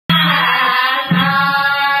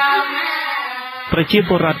ប្រជាព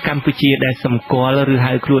លរដ្ឋកម្ពុជាដែលសម្គាល់ឬ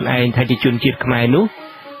ហៅខ្លួនឯងថាជាជនជាតិខ្មែរនោះ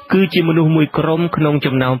គឺជាមនុស្សមួយក្រុមក្នុង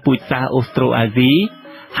ចំណោមពូជសាសន៍អូស្ត្រូអាស៊ី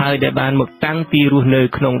ហើយដែលបានមកតាំងទីរស់នៅ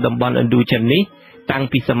ក្នុងតំបន់ឥណ្ឌូចិននេះតាំង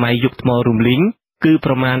ពីសម័យយុគថ្មរំលីងគឺ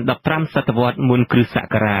ប្រមាណ15សតវត្សមុនគ្រិស្តស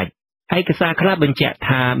ករាជឯកសារខ្លះបញ្ជាក់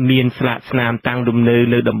ថាមានស្លាកស្នាមតាំងលំនៅ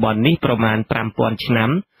នៅតំបន់នេះប្រមាណ5000ឆ្នាំ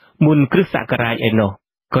មុនគ្រិស្តសករាជឯណោះ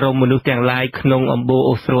ក្រុមមនុស្សទាំងឡាយក្នុងអំបូរ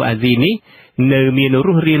អូស្ត្រូអាស៊ីនេះនៅមានរ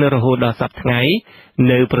ស់រានរហូតដល់សព្វថ្ងៃ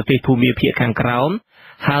នៅប្រទេសភូមាភាគខាងក្រោម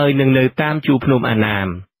ហើយនឹងនៅតាមជួរភ្នំអាណាម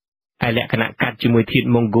ឯលក្ខណៈកាត់ជាមួយធាតុ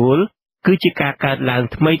ម៉ុងហ្គោលគឺជាការកើតឡើង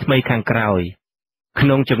ថ្មីខាងក្រោយក្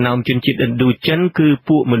នុងចំណោមជនជាតិឥណ្ឌូចិនគឺ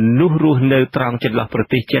ពួកមនុស្សរស់នៅត្រង់ចន្លោះប្រ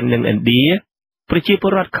ទេសចិននិងឥណ្ឌាប្រជាពល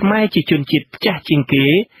រដ្ឋខ្មែរជាជនជាតិចាស់ជាងគេ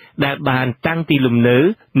ដែលបានតាំងទីលំនៅ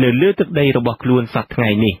នៅលើទឹកដីរបស់ខ្លួនសប្តាហ៍ថ្ងៃ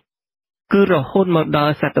នេះគឺរហូតមកដ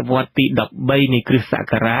ល់សតវត្សទី13នៃគ្រិស្តស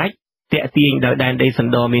ករាជតាក់ទាញដោយដែនដីស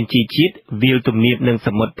ណ្ដមានជីជាតិវាលទំនាបនិងស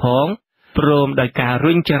មុទ្រផងព្រមដោយការ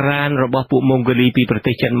រុញច្រានរបស់ពួកម៉ុងហ្គូលីពីប្រ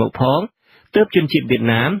ទេសចិនមកផងទើបជនជាតិវៀត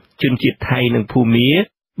ណាមជនជាតិថៃនិងភូមា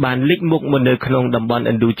បានលេចមុខមកនៅក្នុងតំបន់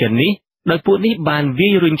ឥណ្ឌូចិននេះដោយពួកនេះបានវា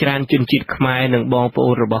យរុញច្រានជនជាតិខ្មែរនិងបងប្អូ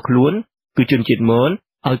នរបស់ខ្លួនគឺជនជាតិមន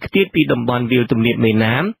ឲ្យខ្ទាតពីតំបន់វាលទំនាបមេ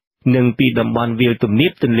ណាមនិងពីតំបន់វាលទំនា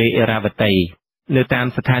បទន្លេអេរ៉ាវតីនៅតាម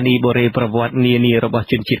ស្ថានីយ៍បុរេប្រវត្តិនានារបស់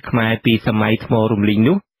ជនជាតិខ្មែរពីសម័យថ្មរំលីង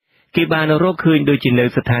នោះគេបានរកឃើញដូចជានៅ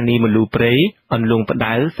ស្ថានីយ៍មលូព្រៃអន្លង់ផ្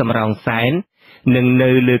ដៅសំរោងសែននិងនៅ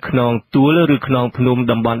លើខ្នងទួលឬខ្នងភ្នំ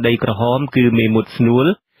តំបន់ដីក្រហមគឺមេមត់ស្នួល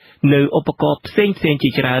នៅឧបករណ៍ផ្សេងជា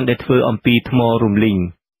ច្រើនដែលធ្វើអំពីថ្មរំលីង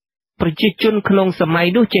ប្រជាជនក្នុងសម័យ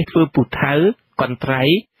នោះចេះធ្វើពុថៅកន្ត្រៃ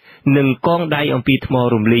និងកងដៃអំពីថ្ម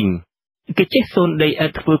រំលីងគេចេះសូនដីឥ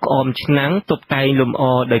ដ្ឋធ្វើក្អមឆ្នាំងតុបតែងលម្អ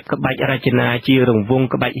ដោយក្បាច់រចនាជារង្វង់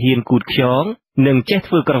ក្បាច់ហៀនគូតខ្យងនិងចេះ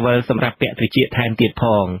ធ្វើក្រវិលសម្រាប់ពាក់ត្រចៀកថែមទៀតផ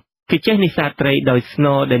ងគេចេះនេសាទត្រីដោយស្ន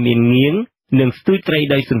ដែលមានងៀងនិងស្ទូចត្រី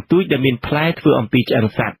ដោយសន្ទូចដែលមានផ្លែធ្វើអំពីឆ្អឹង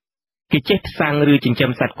សត្វគេចេះផ្សាំងឬចិញ្ចឹ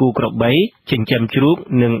មសត្វគោក្របីចិញ្ចឹមជ្រូក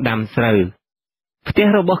និងដាំស្រូវផ្ទះ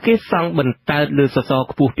របស់គេសង់បន្តើតលើសសរ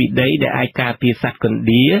ខ្ពស់ពីដីដែលអាចការពារសត្វកណ្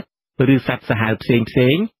ដៀរឬសត្វសាហាវផ្សេ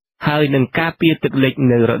ងហើយនឹងការពារទឹកលិច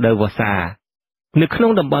នៅរដូវវស្សានៅក្នុ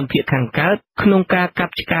ងតំបន់ភាគខាងកើតក្នុងការកា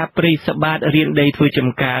ប់ឆ្ការព្រៃសបាតរានដីធ្វើច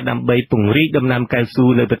ម្ការដើម្បីពង្រីកដំណាំកៅស៊ូ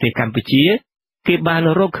នៅប្រទេសកម្ពុជាគេបាន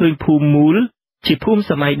រកឃើញភូមិមូលជាភូមិ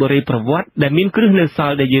សម័យបុរេប្រវត្តិដែលមានគ្រឹះនៅស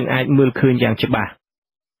ល់ដែលយើងអាចមើលឃើញយ៉ាងច្បាស់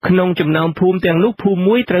ក្នុងចំណោមភូមិទាំងនោះភូមិ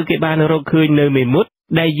មួយត្រូវគេបានរកឃើញនៅមេមត់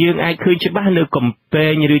ដែលយើងអាចឃើញច្បាស់នៅកំពែ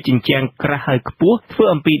ងឬជញ្ជាំងក្រាស់ហើយខ្ពស់ធ្វើ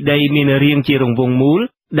អំពីដីមានរាងជារង្វង់មូល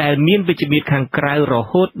ដែលមានវិជ្ជមានខាងក្រៅរ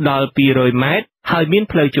ហូតដល់200ម៉ែត្រហើយមាន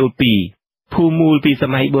ផ្លូវចូល2ភូមិមូលពីស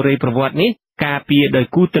ម័យបុរេប្រវត្តិនេះការពារដោយ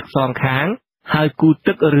គូទឹកសងខាងហើយគូ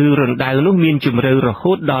ទឹកឬរណ្ដៅនោះមានជម្រៅរ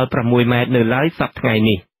ហូតដល់6ម៉ែត្រនៅឡើយសប្តាហ៍ថ្ងៃ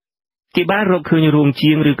នេះគេបានរកឃើញរោង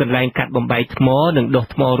ជាងឬកន្លែងកាត់បំបែកថ្មនិងដុស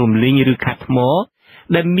ថ្មរំលីងឬខាត់ថ្ម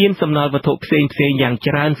ដែលមានសំណល់វត្ថុផ្សេងយ៉ាង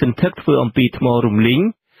ច្រើនសន្ធឹកធ្វើអំពីថ្មរំលីង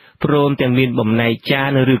ព្រមទាំងមានបំណែកចាន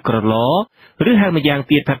ឬក្រឡឬហៅម្យ៉ាង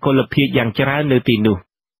ទៀតថាកុលភាគយ៉ាងច្រើននៅទីនោះ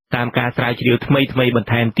តាមការស្រាវជ្រាវថ្មីបន្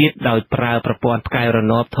ថែមទៀតដោយប្រើប្រព័ន្ធផ្កាយរ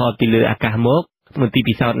ណបថតពីលើអាកាសមកមន្ទីរ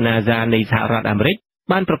ពិសោធន៍ NASA នៃសហរដ្ឋអាមេរិក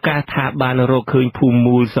បានប្រកាសថាបានរកឃើញភូមិ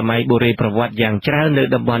មូលសម័យបុរេប្រវត្តិយ៉ាងច្រើននៅ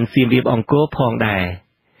តំបន់សៀមរាបអង្គរផងដែរ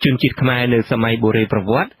ជនជាតិខ្មែរនៅសម័យបុរេប្រ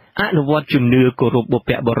វត្តិអនុវត្តជំនឿគោរពបុព្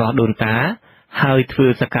វបុរសដូនតាហើយធ្វើ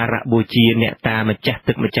សក្ការៈបូជាអ្នកតាម្ចាស់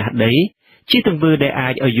ទឹកម្ចាស់ដីជាទង្វើដែលអា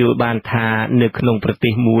ចឲ្យយល់បានថានៅក្នុងប្រទេ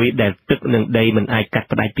សមួយដែលទឹកនិងដីមិនអាចកាត់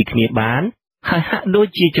ផ្ដាច់ពីគ្នាបានហើយហាក់ដូច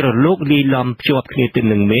ជាជ្រលោកលាយឡំភ្ជាប់គ្នាទៅ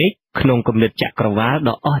នឹងមេឃក្នុងគំនិតចក្រវាឡ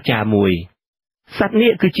ដ៏អស្ចារ្យមួយសត្វនា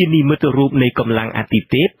គគឺជានិមិត្តរូបនៃកម្លាំងអាទិ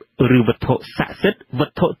ទេពឬវត្ថុស័ក្តិសិទ្ធិវ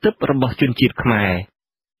ត្ថុទិព្វរបស់ជនជាតិខ្មែរ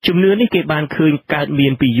ជំនឿនេះគេបានឃើញកើតមា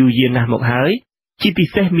នពីយូរយារណាស់មកហើយជាពិ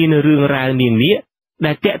សេសមានរឿងរ៉ាវនាងនាគ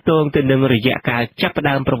ដែលតាក់ទងទៅនឹងរយៈកាលចាប់ផ្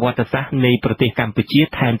ដើមប្រវត្តិសាស្ត្រនៃប្រទេសកម្ពុជា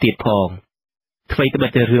ថែមទៀតផងអ្វីត្បិត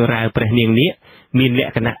តែរឿងរ៉ាវព្រះនាងនាគមានល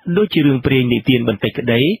ក្ខណៈដូចជារឿងព្រេងនិទានបន្តិចក្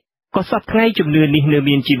តីក៏សពថ្ងៃជំនឿនេះនៅ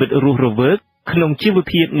មានជីវិតរស់រវើកក្នុងជីវ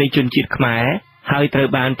ភាពនៃជនជាតិខ្មែរហើយត្រូវ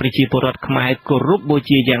បានប្រជាពលរដ្ឋខ្មែរគោរពបូ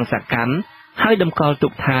ជាយ៉ាងសកម្មហើយតម្កល់ទុ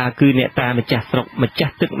កថាគឺអ្នកតាម្ចាស់ស្រុកម្ចា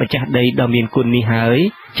ស់ទឹកម្ចាស់ដីដ៏មានគុណនេះហើយ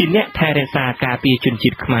ជាអ្នកថែរក្សាការពារជនជា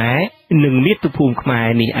តិខ្មែរនិងមាតុភូមិខ្មែរ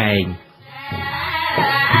នេះឯង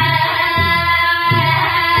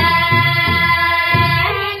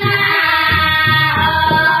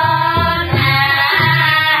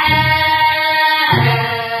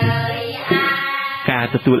ការ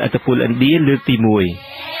ទទួលឥទ្ធិពលឥណ្ឌាលើកទី1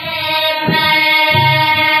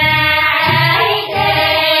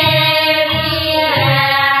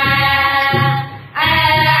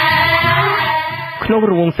ក្នុង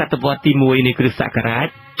រង្វង់សតវត្សទី1នៃគ្រិស្តសករា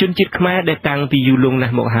ជ ជនជាតិខ្មែរដែលតាំងពីយូរលង់ណា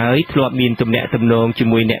ស់មកហើយធ្លាប់មានទំនាក់ទំនងជា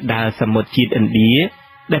មួយអ្នកដើរសមុទ្រជាតិឥណ្ឌា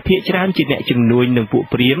ដែលភាគច្រើនជាអ្នកជំនួញនឹងពួក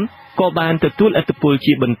ព្រាហ្មណ៍ក៏បានទទួលឥទ្ធិពល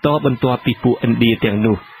ជាបន្តបន្ទាប់ពីពួកឥណ្ឌាទាំង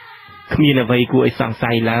នោះគ្មានអ្វីគួរឲ្យសង្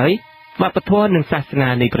ស័យឡើយវប្បធម៌និងសាសនា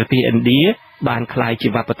នៃប្រទេសឥណ្ឌាបានក្លាយជា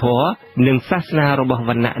វប្បធម៌និងសាសនារបស់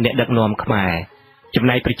វណ្ណៈអ្នកដឹកនាំខ្មែរចំ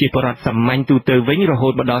ណែកប្រជាពលរដ្ឋសាមញ្ញទូទៅវិញរហូ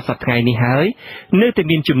តមកដល់សប្តាហ៍ថ្ងៃនេះហើយនៅតែ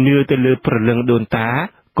មានជំនឿទៅលើព្រលឹងដូនតា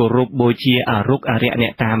គោរពបូជាអារុក្ខអារក្សអ្ន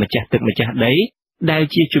កតាម្ចាស់ទឹកម្ចាស់ដីដែល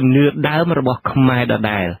ជាជំនឿដើមរបស់ខ្មែរដ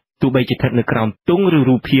ដែលទោះបីជាស្ថិតនៅក្រោមទង់ឬ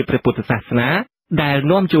រូបភាពព្រះពុទ្ធសាសនាដែល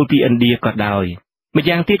នាំចូលពីឥណ្ឌាក៏ដោយម្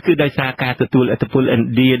យ៉ាងទៀតគឺដោយសារការទទួលឥទ្ធិពលឥណ្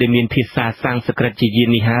ឌាដែលមានភាសាសំស្ក្រឹតជាយាន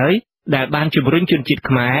នេះហើយដែលបានជំរុញជនជាតិ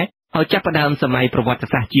ខ្មែរឲ្យចាប់ផ្ដើមសម័យប្រវត្តិ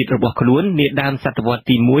សាស្ត្រជាតិរបស់ខ្លួននាដើមសតវត្ស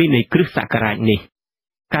ទី1នៃគ្រិស្តសករាជនេះ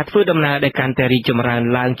ការធ្វើដំណើរដែលកាន់តែរីកចម្រើន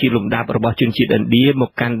ឡើងជាលំដាប់របស់ជនជាតិឥណ្ឌាម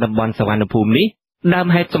កកាន់តំបន់សវណ្ណភូមិនេះដើម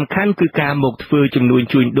ហេតុសំខាន់គឺការមកធ្វើជំនួញ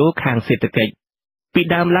ជួញដូរខាងសេដ្ឋកិច្ចពី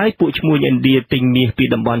ដើមឡើយពួកឈ្មួញឥណ្ឌាទិញមាសពី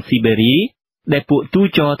តំបន់ស៊ីបេរីដែលពួកទូ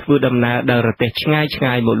ចរធ្វើដំណើរដោយរទេះឆ្ងា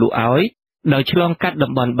យមកលក់ឲ្យដោយឆ្លងកាត់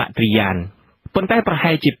តំបន់បាក់ទ្រីយ៉ានប៉ុន្តែប្រ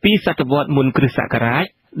ហែលជា2សតវត្សមុនគ្រិស្តសករាជ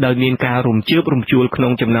ដោយមានការរំជើបរំជួលក្នុ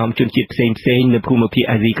ងចំណោមជនជាតិផ្សេងនៅភូមិភាគ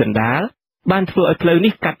អាស៊ីកណ្ដាលបានធ្វើឲ្យផ្លូវ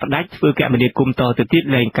នេះកាត់ផ្ដាច់ធ្វើគមនាគមន៍តទៅទៀត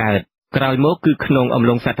លែងកើតក្រោយមកគឺក្នុងអំ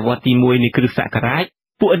ឡុងសតវត្សទី1នៃគ្រិស្តសករាជ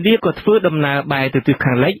ពួកឥណ្ឌាក៏ធ្វើដំណើរបែរទៅទិស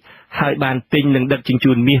ខាងលិចហើយបានទិញនិងដឹកជញ្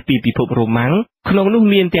ជូនមាសពីពិភពរ៉ូម៉ាំងក្នុងនោះ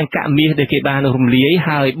មានទាំងកាក់មាសដែលគេបានរំលាយ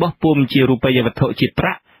ហើយបោះពុម្ពជារូបិយវត្ថុជាតិប្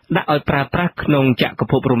រាក់ដាក់ឲ្យប្រើប្រាស់ក្នុងចក្រ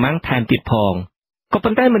ភពរ៉ូម៉ាំងថែមទៀតផងក៏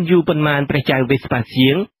ប៉ុន្តែមិនយូរប៉ុន្មានព្រះចៅវេស្ប៉ាសៀ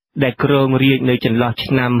ងដែលគ្រងរាជនៅចន្លោះ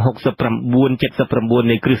ឆ្នាំ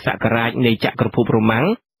69-79នៃគ្រិស្តសករាជនៃចក្រភពរ៉ូម៉ាំង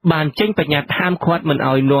បានចេញបញ្ញត្តិហាមឃាត់មិន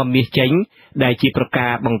ឲ្យនាំមាសចេញដែលជាប្រកា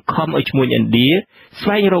របង្ខំឲ្យឈ្មួញឥណ្ឌាស្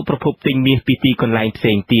វែងរកប្រភពទិញមាសពីទីកន្លែងផ្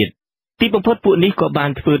សេងទៀតទីបំផុតពួកនេះក៏បា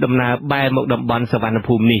នធ្វើដំណើរបែរមកតំបន់សវណ្ណ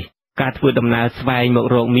ភូមិនេះការធ្វើដំណើរស្វែងមក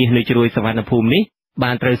រកមាសនៅជ្រោយសវណ្ណភូមិនេះ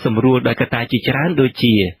បានត្រូវសម្រួលដោយកត្តាជាច្រើនដូច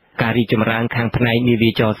ជាការរីកចម្រើនខាងផ្នែកនាវា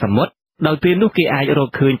ចរសមុទ្រដោយពេលនោះគេអាចរក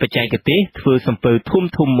ឃើញបច្ចេកទេសធ្វើសំពៅ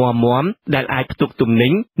ធំមាំដែលអាចផ្ទុកទំនិ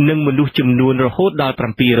ញនិងមនុស្សចំនួនរហូតដល់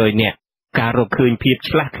700នាក់ការរកឃើញភាព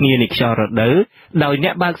ឆ្លាស់គ្នានៃខ្យល់រដូវដោយអ្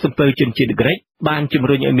នកបើកសំពៅជនជាតិក្រិកបានជំ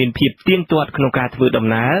រុញឲ្យមានភាពទៀងទាត់ក្នុងការធ្វើដំ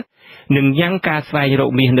ណើរនិងញ៉ាំងការស្វែងរក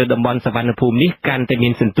មាសនៅតំបន់សវណ្ណភូមិនេះកាន់តែមា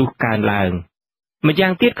នសន្ទុះកើនឡើងម្យ៉ា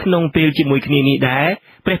ងទៀតក្នុងពេលជាមួយគ្នានេះដែរ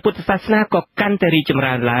ព្រះពុទ្ធសាសនាក៏កាន់តែរីកចម្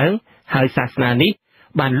រើនឡើងហើយសាសនានេះ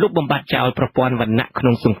បានលុបបំបាត់ចោលប្រព័ន្ធវណ្ណៈក្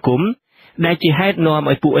នុងសង្គមដែលជាហេតុនាំ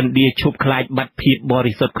ឲ្យពួកឥណ្ឌាឈប់ខ្លាចបាត់ភាពប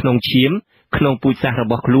រិសុទ្ធក្នុងឈាមក្នុងពូជសាសន៍រ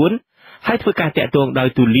បស់ខ្លួនហើយធ្វើការតាក់ទងដោយ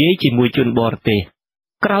ទូលាយជាមួយជនបរទេស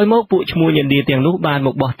ក្រោយមកពួកឈ្មួញឥណ្ឌាទាំងនោះបានម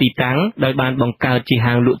កបោះទីតាំងដោយបានបង្កើតជា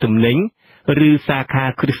ហាងលក់ទំនិញឬសាខា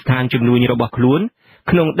គ្រឹះស្ថានជំនួញរបស់ខ្លួន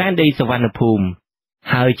ក្នុងដែនដីសវណ្ណភូមិ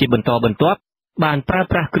ហើយជាបន្តបន្ទាប់បានប្រើ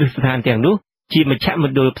ប្រាស់គ្រឹះស្ថានទាំងនោះជាមជ្ឈម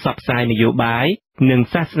ណ្ឌលផ្សព្វផ្សាយនយោបាយនិង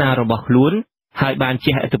សាសនារបស់ខ្លួនហើយបាន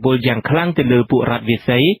ជះឥទ្ធិពលយ៉ាងខ្លាំងទៅលើពួករដ្ឋវា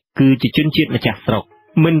សីគឺជាជនជាតិម្ចាស់ស្រុក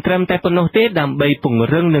មិនត្រឹមតែប៉ុណ្ណោះទេដើម្បីពង្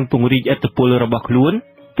រឹងនិងពង្រីកឥទ្ធិពលរបស់ខ្លួន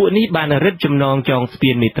ពួកនេះបានរឹតចំណងចងស្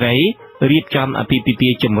ពានមេត្រីរៀបចំអាពាហ៍ពិពា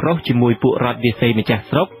ហ៍ចម្រុះជាមួយពួករដ្ឋវាសីម្ចាស់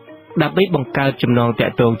ស្រុកដើម្បីបង្កើតចំណងតា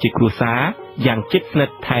ក់ទងជាគ្រួសារយ៉ាងជិតស្និ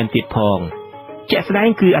ទ្ធថែមទៀតផងជាក់ស្ដែង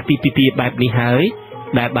គឺអាពាហ៍ពិពាហ៍បែបនេះហើយ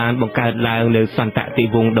ដែលបានបង្កើតឡើងនៅសន្តតិ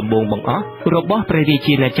វង្សដំបូងបង្អស់របស់ព្រះរា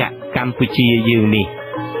ជាណាចក្រកម្ពុជាយើងនេះ